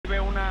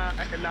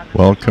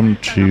Welcome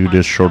to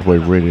this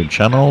shortwave radio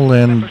channel,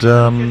 and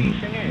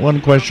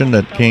one question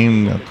that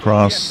came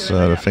across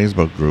the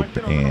Facebook group,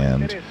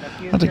 and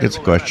I think it's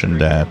a question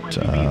that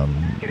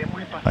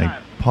I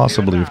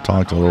possibly have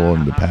talked a little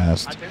in the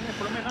past,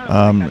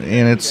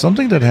 and it's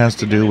something that has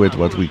to do with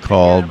what we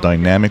call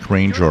dynamic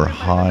range or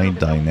high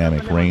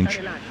dynamic range.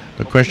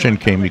 The question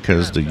came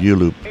because the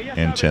U-loop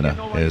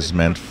antenna is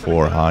meant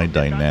for high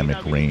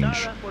dynamic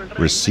range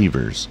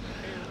receivers.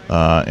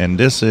 And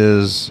this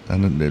is,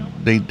 and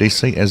they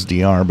say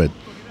SDR, but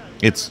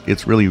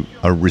it's really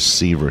a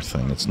receiver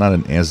thing. It's not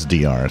an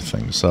SDR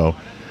thing. So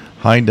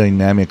high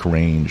dynamic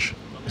range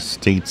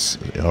states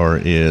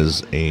or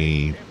is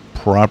a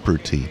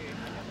property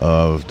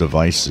of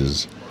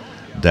devices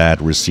that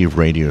receive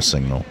radio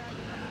signal.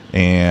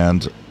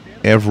 And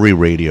every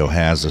radio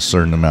has a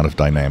certain amount of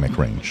dynamic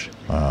range.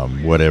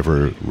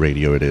 Whatever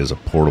radio it is, a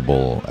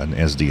portable, an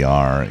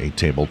SDR, a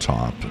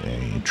tabletop,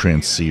 a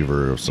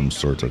transceiver of some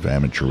sort of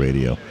amateur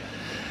radio.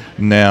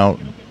 Now,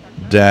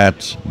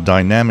 that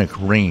dynamic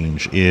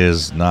range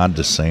is not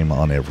the same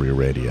on every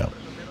radio.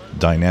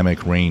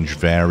 Dynamic range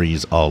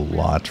varies a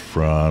lot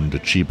from the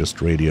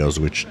cheapest radios,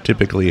 which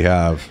typically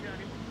have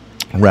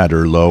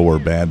rather low or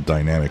bad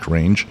dynamic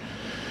range,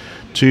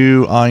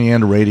 to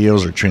high-end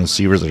radios or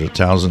transceivers that are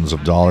thousands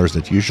of dollars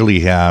that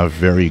usually have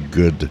very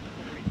good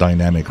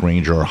dynamic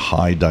range or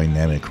high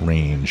dynamic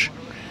range.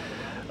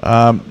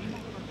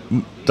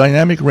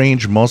 Dynamic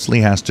range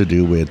mostly has to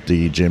do with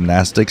the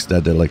gymnastics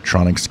that the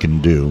electronics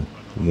can do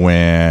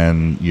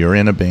when you're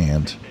in a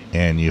band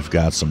and you've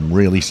got some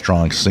really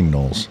strong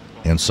signals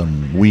and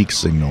some weak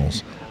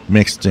signals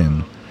mixed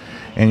in,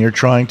 and you're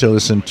trying to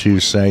listen to,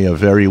 say, a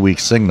very weak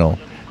signal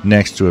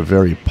next to a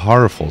very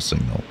powerful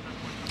signal.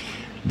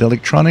 The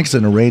electronics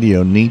in a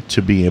radio need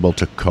to be able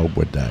to cope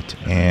with that,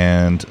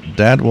 and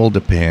that will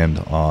depend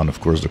on, of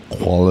course, the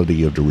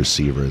quality of the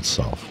receiver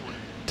itself.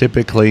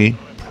 Typically,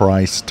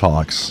 price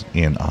talks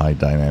in high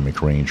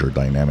dynamic range or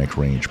dynamic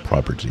range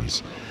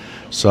properties.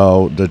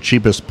 So the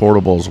cheapest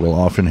portables will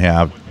often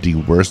have the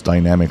worst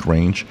dynamic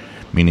range,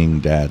 meaning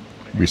that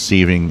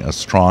receiving a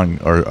strong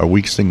or a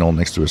weak signal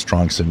next to a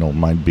strong signal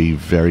might be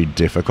very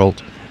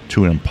difficult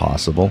to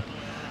impossible.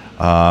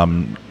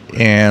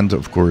 And,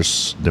 of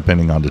course,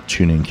 depending on the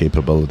tuning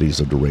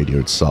capabilities of the radio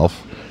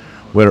itself,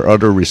 where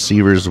other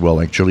receivers will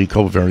actually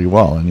cope very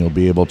well, and you'll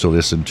be able to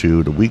listen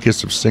to the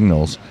weakest of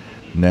signals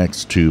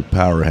next to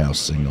powerhouse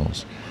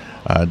signals.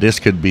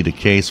 This could be the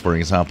case, for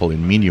example,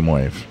 in medium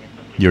wave.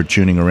 You're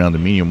tuning around the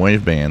medium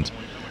wave band,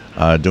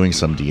 doing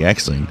some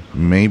DXing.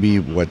 Maybe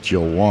what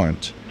you'll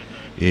want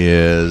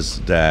is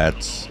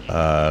that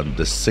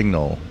the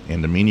signal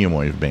in the medium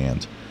wave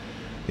band,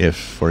 if,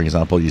 for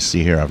example, you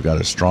see here I've got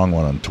a strong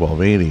one on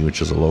 1280,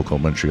 which is a local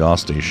Montreal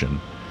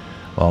station,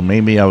 well,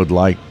 maybe I would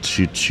like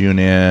to tune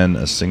in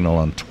a signal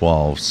on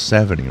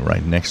 1270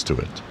 right next to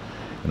it.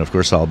 And, of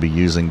course, I'll be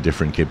using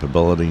different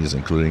capabilities,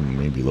 including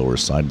maybe lower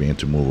sideband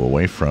to move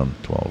away from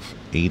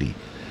 1280.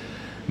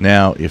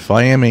 Now, if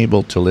I am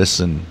able to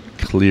listen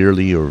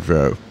clearly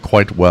or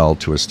quite well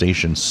to a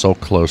station so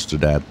close to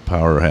that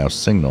powerhouse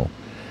signal,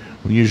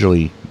 well,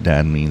 usually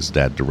that means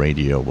that the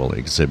radio will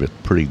exhibit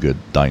pretty good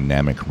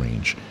dynamic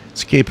range.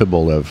 It's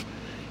capable of,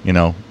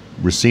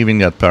 receiving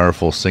that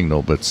powerful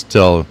signal, but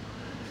still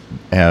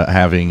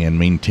having and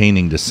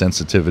maintaining the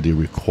sensitivity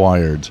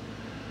required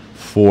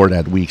for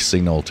that weak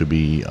signal to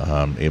be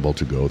able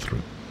to go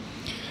through.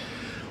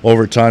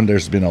 Over time,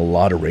 there's been a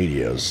lot of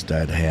radios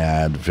that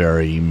had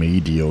very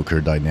mediocre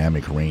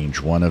dynamic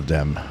range. One of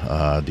them,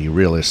 the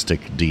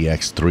Realistic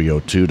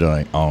DX302 that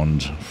I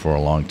owned for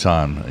a long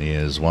time,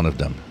 is one of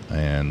them.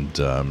 And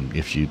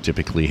if you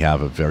typically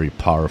have a very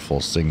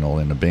powerful signal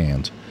in a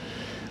band,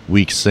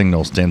 weak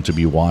signals tend to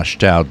be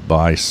washed out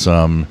by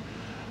some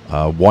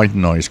white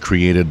noise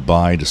created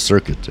by the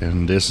circuit.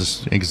 And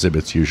this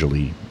exhibits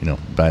usually,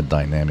 bad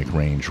dynamic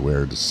range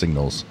where the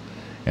signals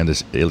and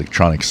the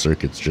electronic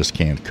circuits just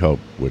can't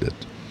cope with it.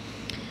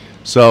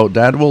 So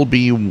that will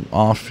be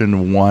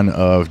often one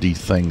of the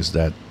things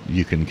that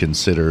you can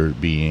consider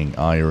being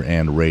higher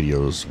end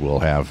radios will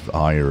have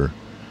higher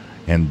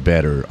and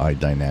better high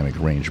dynamic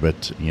range.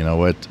 But you know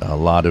what? A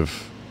lot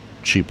of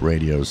cheap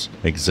radios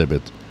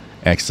exhibit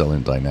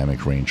excellent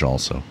dynamic range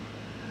also.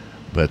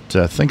 But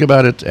think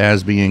about it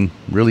as being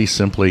really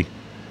simply,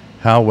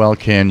 how well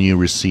can you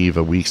receive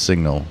a weak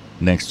signal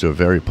next to a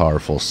very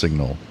powerful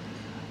signal?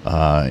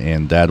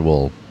 And that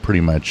will pretty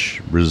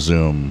much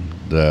resume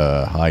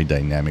the high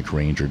dynamic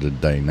range or the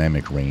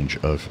dynamic range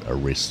of a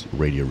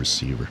radio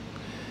receiver.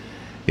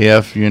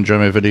 If you enjoy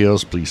my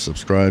videos, please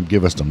subscribe,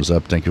 give us thumbs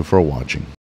up. Thank you for watching.